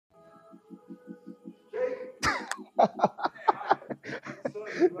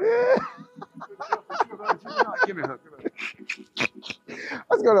Give me a hug.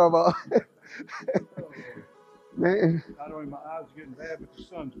 What's going on, Bob? Man. I don't know, my eyes are getting bad, but the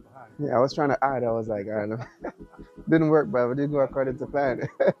sun's behind. Yeah, I was trying to hide. I was like, I don't know. Didn't work, but it didn't go according to plan.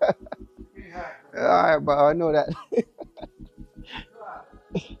 All right, but I know that.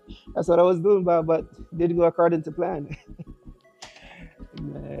 That's what I was doing, but didn't go according to plan.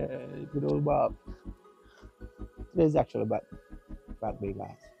 Man, good old Bob. Today's actually back day,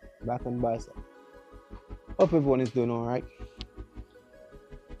 guys. Back on bicep. Hope everyone is doing all right.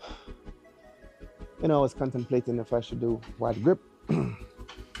 You know, I was contemplating if I should do wide grip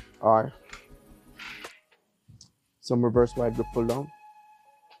or some reverse wide grip pull down.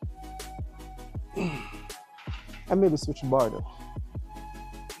 And maybe switch bar though.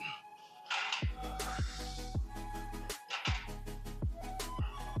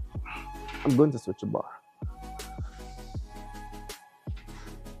 I'm going to switch a bar.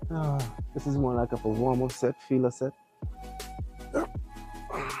 This is more like a warm-up set, feeler set.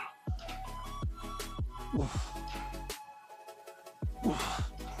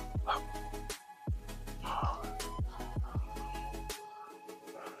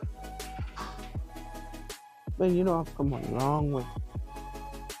 Man, you know, I've come a long way.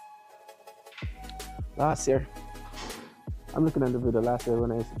 Last year, I'm looking at the video last year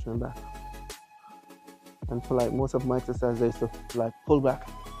when I used to train back. And for like most of my exercises, I used to like pull back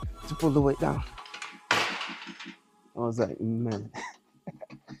to pull the weight down. I was like, man,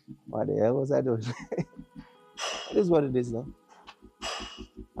 what the hell was I doing? It is what it is though.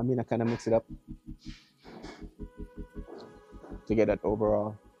 I mean, I kind of mix it up to get that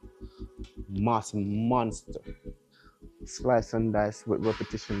overall mass monster slice and dice with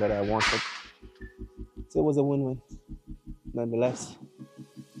repetition that I wanted. So it was a win-win. Nonetheless,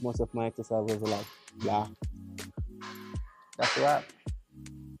 most of my exercises were like, blah. That's a wrap.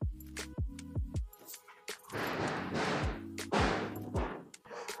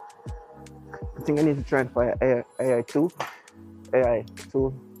 I think I need to try and find AI2.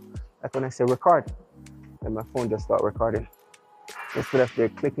 Like when I say record, and my phone just start recording. Instead of there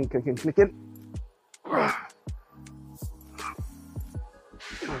clicking.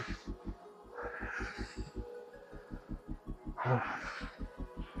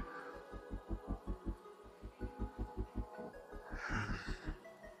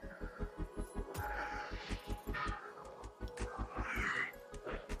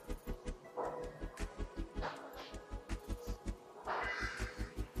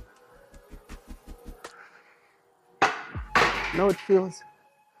 Now it feels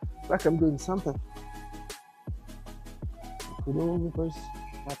like I'm doing something. Good old reverse,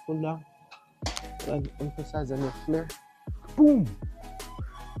 I pull down, I emphasize on the flare. Boom!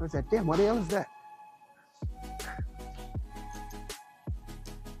 I was like, damn, what the hell is that?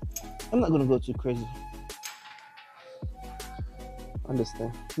 I'm not gonna go too crazy.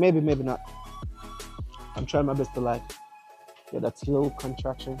 Understand? Maybe not. I'm trying my best to like get that slow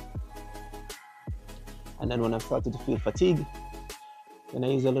contraction. And then when I'm starting to feel fatigue, then I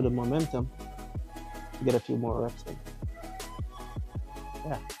use a little momentum to get a few more reps in.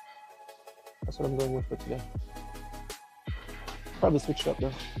 Yeah, that's what I'm going with for today. Probably switch up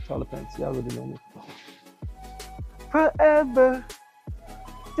though, it all depends. You already know me. Forever,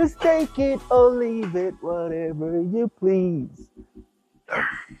 just take it or leave it, whatever you please.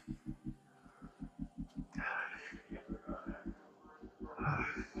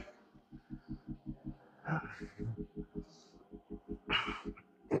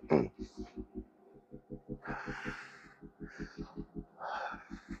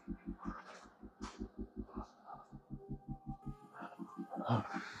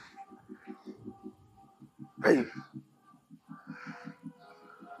 Hey.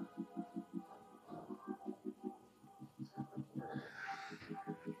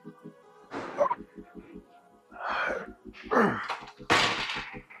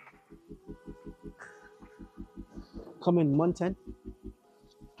 Coming month 10,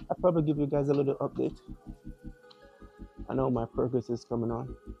 I'll probably give you guys a little update. I know my progress is coming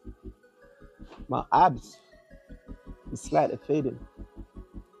on. My abs is slightly fading.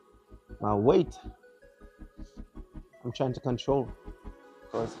 My weight, I'm trying to control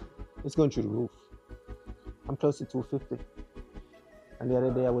because it's going through the roof. I'm close to 250. And the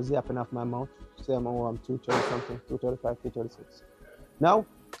other day I was yapping off my mouth, saying, oh, I'm 230 something, 235, 236. Now,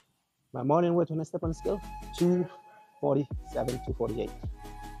 my morning weight when I step on the scale, 247, 248.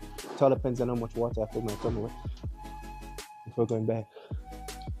 It all depends on how much water I fill my tummy with before going back.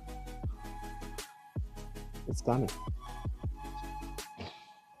 It's coming.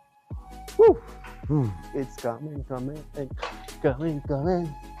 Woo! It's coming. Coming.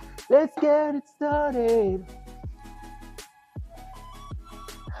 Let's get it started.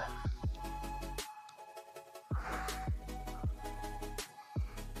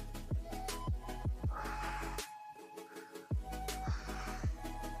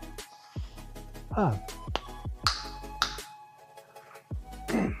 Ah.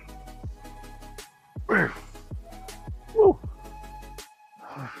 Woo.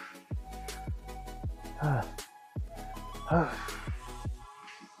 Ah. Ah.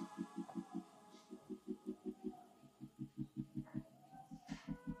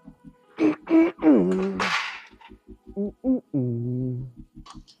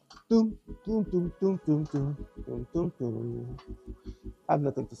 Doom, doom, doom, doom, doom, doom, doom, doom, doom. I have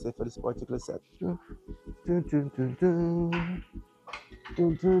nothing to say for this particular set. Doom, doom, doom, doom, doom.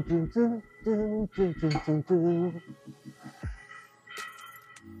 Doom, doom, doom, doom, doom, doom, doom, doom, doom.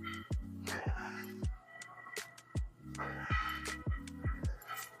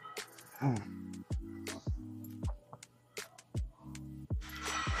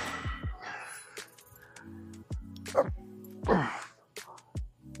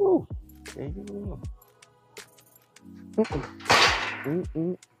 Woo. There you go.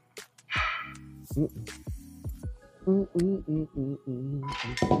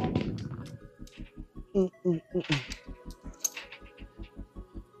 Mm-mm.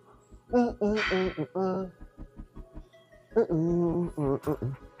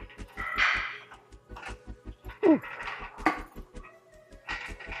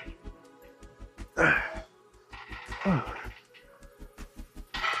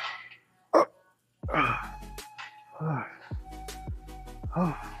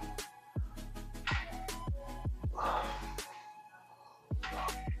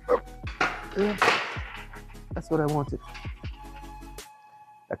 Yeah, that's what I wanted.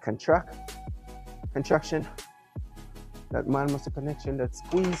 A contraction, that man muscle connection, that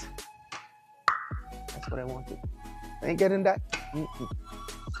squeeze. That's what I wanted. I ain't getting that.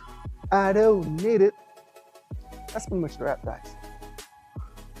 I don't need it. That's pretty much the rap, guys.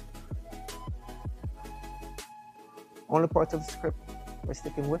 Only part of the script we're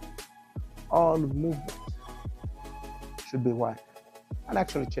sticking with, all the movement should be wide. I'd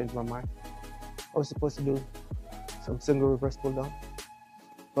actually changed my mind. I was supposed to do some single reverse pull down,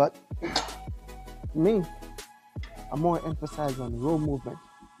 but me, I'm more emphasized on row movement.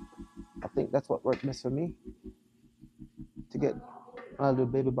 I think that's what worked best for me to get all the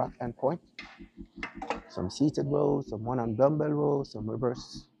baby back and point. Some seated row, some one-arm dumbbell row, some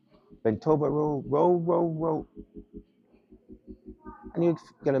reverse bent over row. And you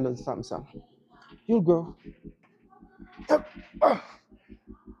get a little something. You'll grow. Yep.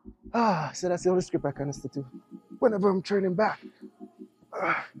 So that's the only script I can stick to. Whenever I'm training back,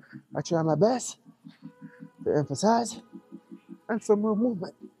 I try my best to emphasize and some real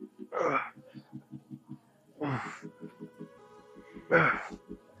movement.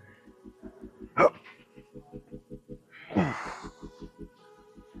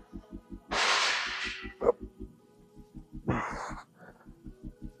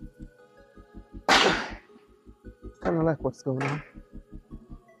 Kind of like what's going on.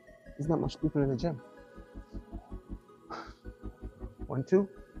 There's not much people in the gym. 1, 2.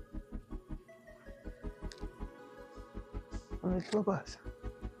 Only 2 of us.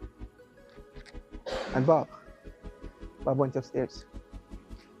 And Bob. Bob went upstairs.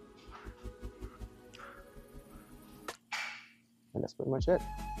 And that's pretty much it.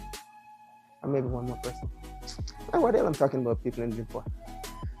 And maybe one more person. And what the hell I'm talking about people in the gym for?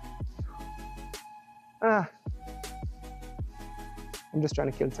 I'm just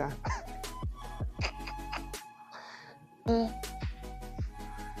trying to kill time.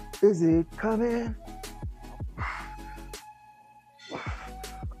 Is it coming?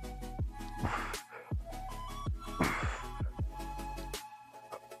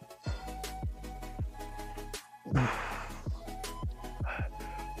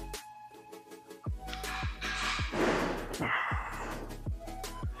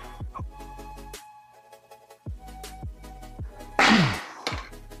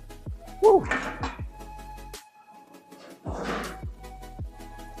 Woo.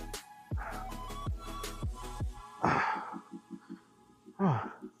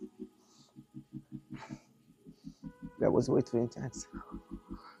 That was way too intense.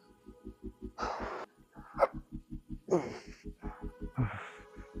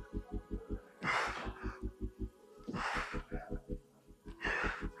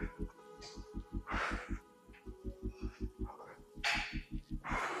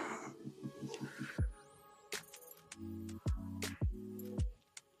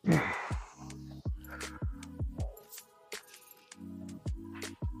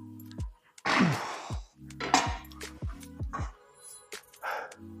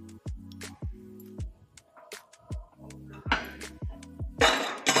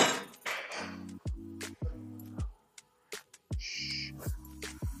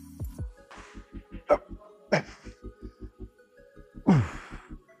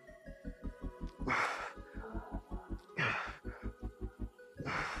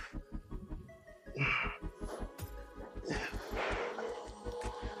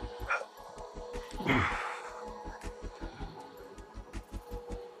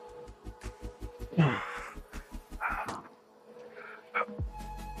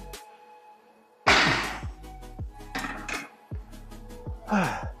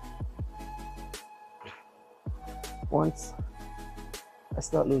 Once I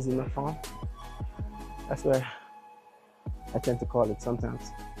start losing my form, that's where I tend to call it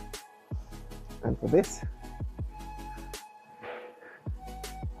sometimes. And for this,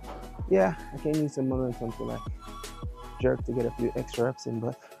 yeah, I can use some momentum to like jerk to get a few extra reps in,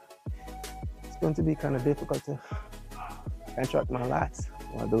 but it's going to be kind of difficult to contract my lats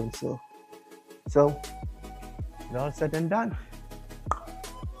while doing so. So, with all said and done,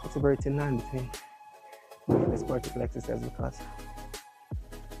 it's a very thin line between this particular exercise because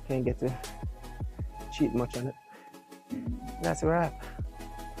I can't get to cheat much on it. That's a wrap.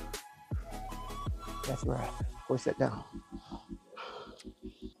 That's a wrap. 4 set down.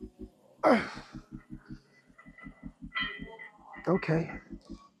 Okay.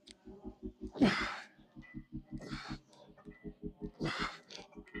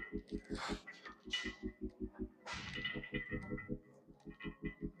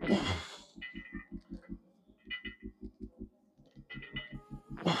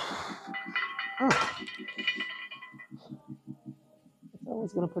 I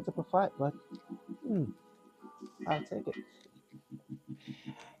was gonna put up a fight, but I'll take it.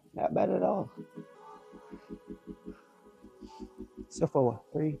 Not bad at all. So for what?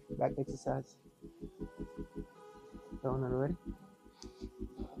 3 back exercise. Done already?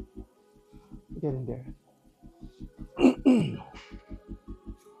 Get in there.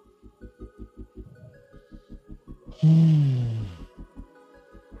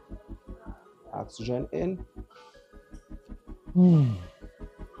 Oxygen in.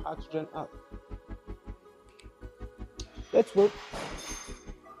 Oxygen out. Let's work.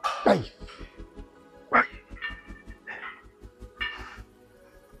 Hey.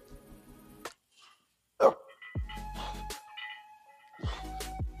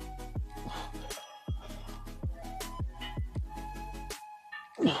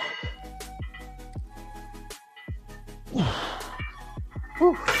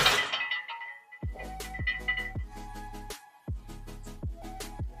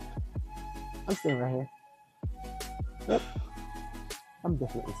 I'm staying right here. Yep. I'm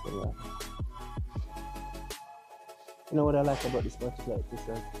definitely staying right here. You know what I like about this particular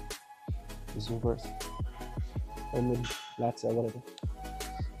exercise? It's reverse. Or mid lats or whatever.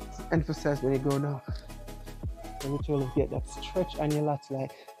 It's emphasized when you go down. And you literally get that stretch on your lats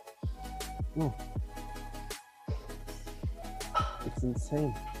like, it's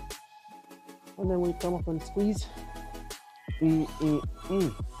insane. And then when you come up and squeeze,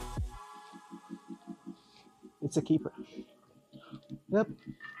 it's a keeper. Yep.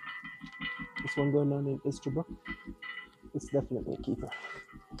 This one going down in Easterbrook. It's definitely a keeper.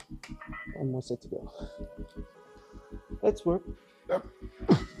 One more set to go. Let's work. Yep.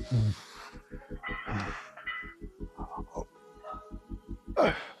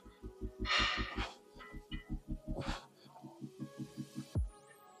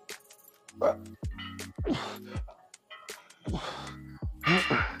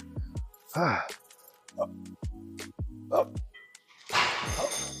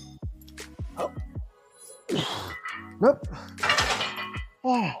 Nope.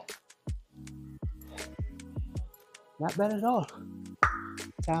 Not bad at all.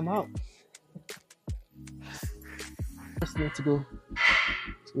 Time out. Just need to go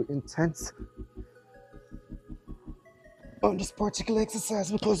to intense on this particular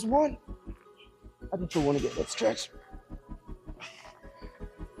exercise because one, I just want to get that stretch.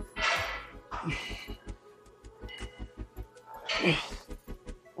 I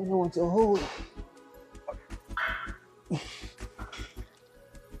don't want to hold.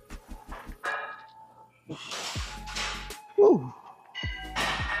 Woo.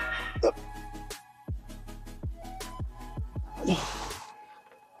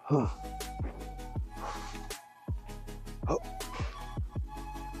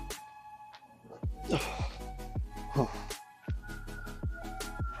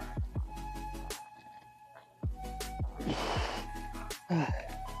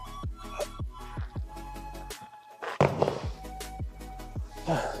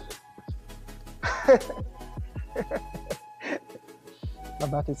 My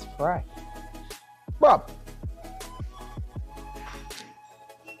back is fried. Bob!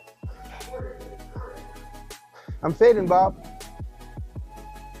 I'm fading, Bob.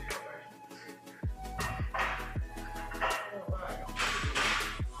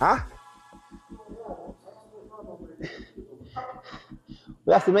 Huh?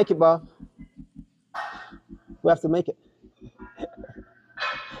 We have to make it, Bob. We have to make it.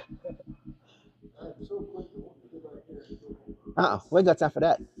 We ain't got time for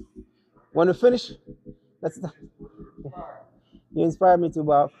that. When we finish, that's the, you inspired me to,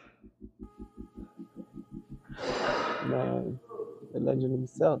 Bob. Man, the legend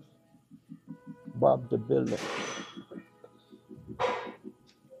himself, Bob the Builder.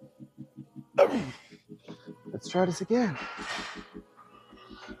 Let's try this again.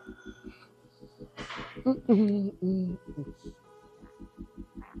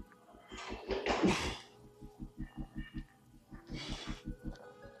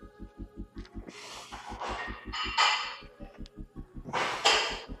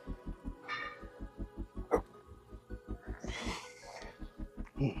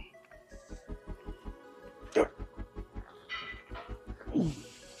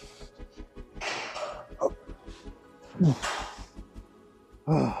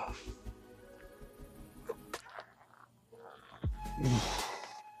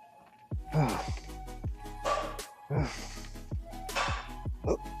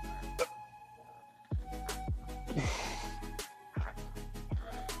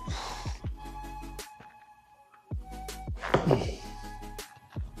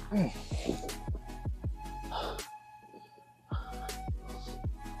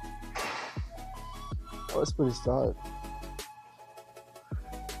 Oh, it's pretty solid.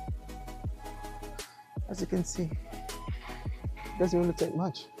 As you can see, it doesn't really take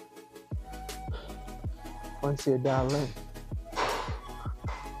much once you're dialed in.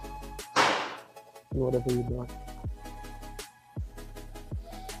 Whatever you're doing.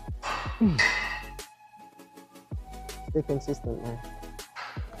 Stay consistent, man.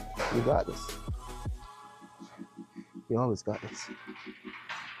 You got this. You always got this.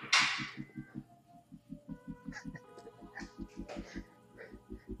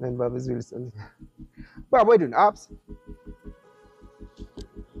 Man, Bob is really something. Bob, what are you doing? Abs?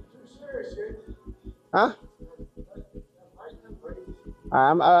 Huh?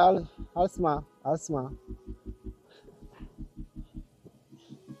 I'll smile. I'll smile.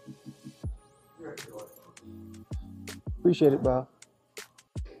 Appreciate it, Bob.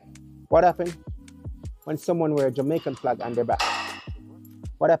 What happened when someone wear a Jamaican flag on their back?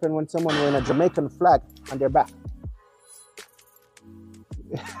 What happened when someone wearing a Jamaican flag on their back?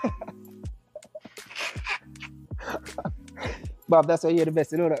 Bob, that's why you're the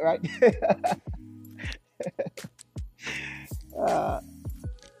best. You know that, right?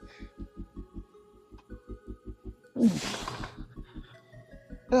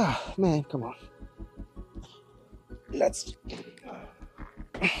 Man, come on. Let's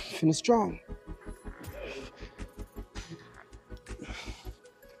finish strong.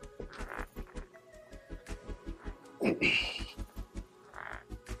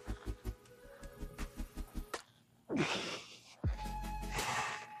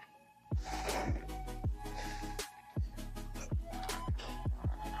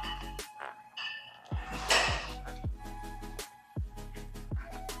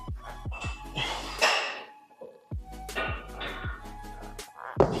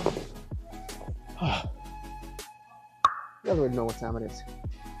 You already know what time it is.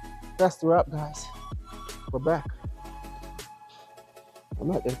 That's the wrap, guys. We're back. I'm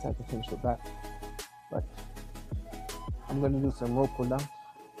not in time to finish. We're back, but I'm gonna do some rope pull down.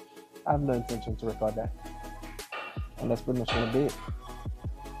 I have no intention to record that, and that's pretty much gonna be it.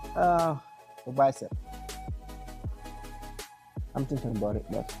 For bicep, I'm thinking about it,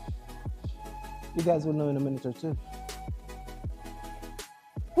 but you guys will know in a minute or two.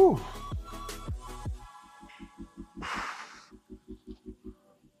 Whew.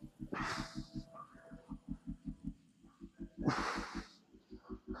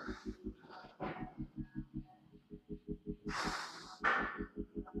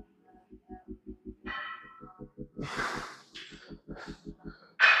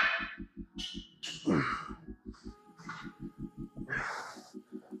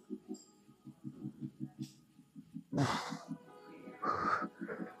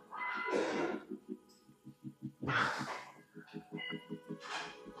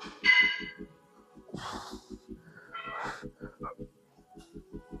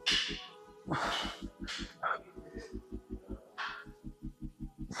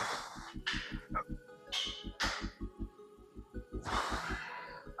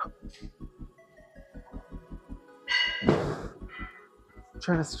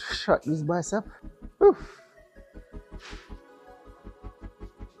 Trying to shut this bicep. Whew.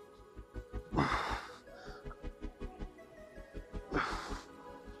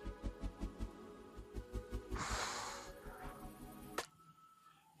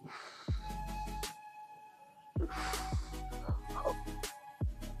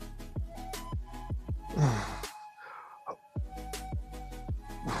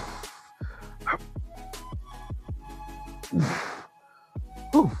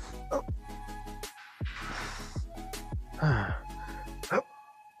 Whew. Up.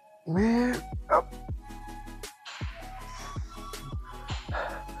 Man, up.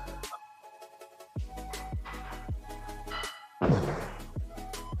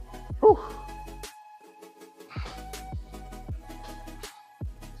 Whew.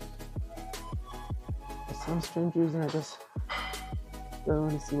 For some strange reason, I just don't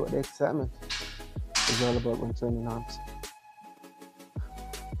want to see what the excitement is all about when training arms.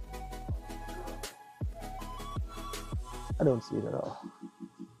 I don't see it at all.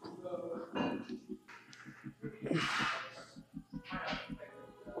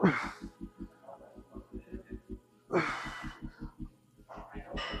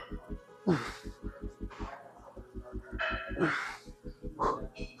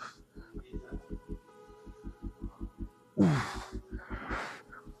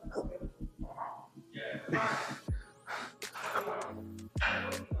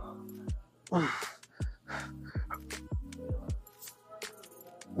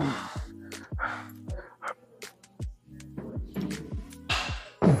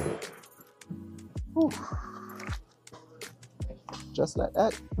 Just like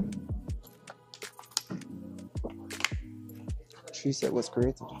that. Tree set was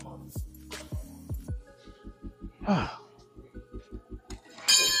created.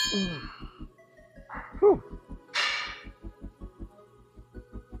 Whew.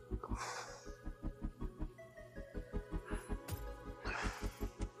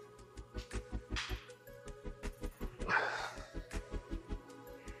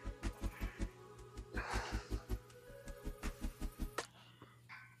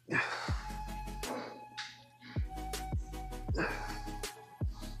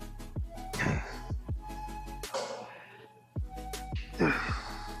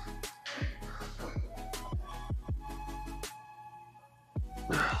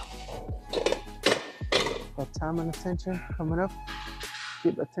 Got time and attention coming up.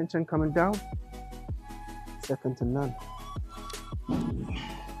 Keep attention coming down. Second to none.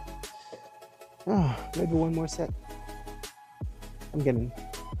 Maybe one more set. I'm getting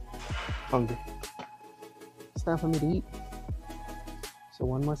hungry. It's time for me to eat. So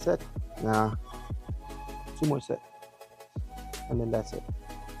one more set. Nah. 2 more sets. And then that's it.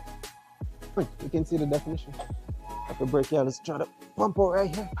 You can see the definition of a break. Yeah, let's try to pump out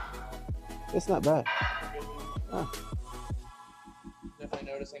right here. It's not bad.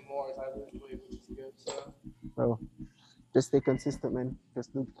 Definitely noticing more as I lose weight, which is good. So, bro, just stay consistent, man.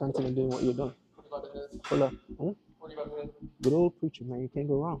 Just continue doing what you're doing. what about this? Hold up. What about this? Good old preacher, man. You can't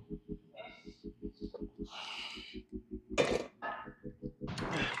go wrong.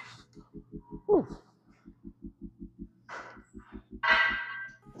 Whew.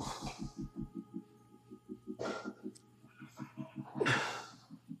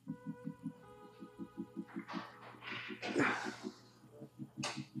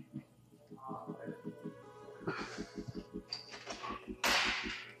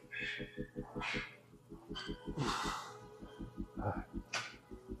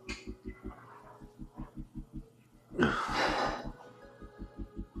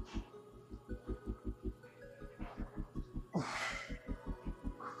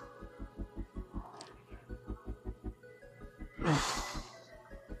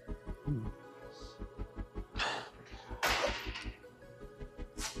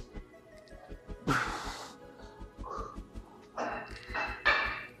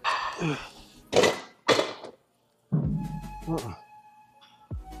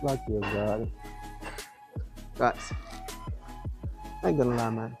 Like you got it. Guys, I ain't gonna lie,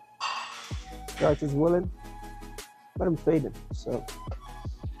 man. Guys is willing, but I'm fading. So,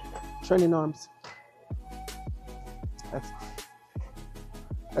 training arms.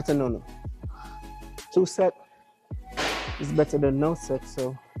 That's a no-no. 2 set is better than no set.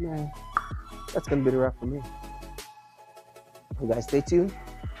 So, man, that's gonna be the wrap for me. You guys, stay tuned.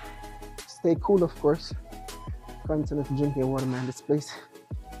 Stay cool, of course. Continue to drink your water, man. This place,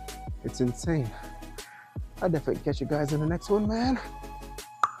 it's insane. I'll definitely catch you guys in the next one, man.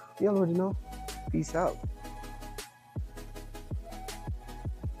 You already know. Peace out.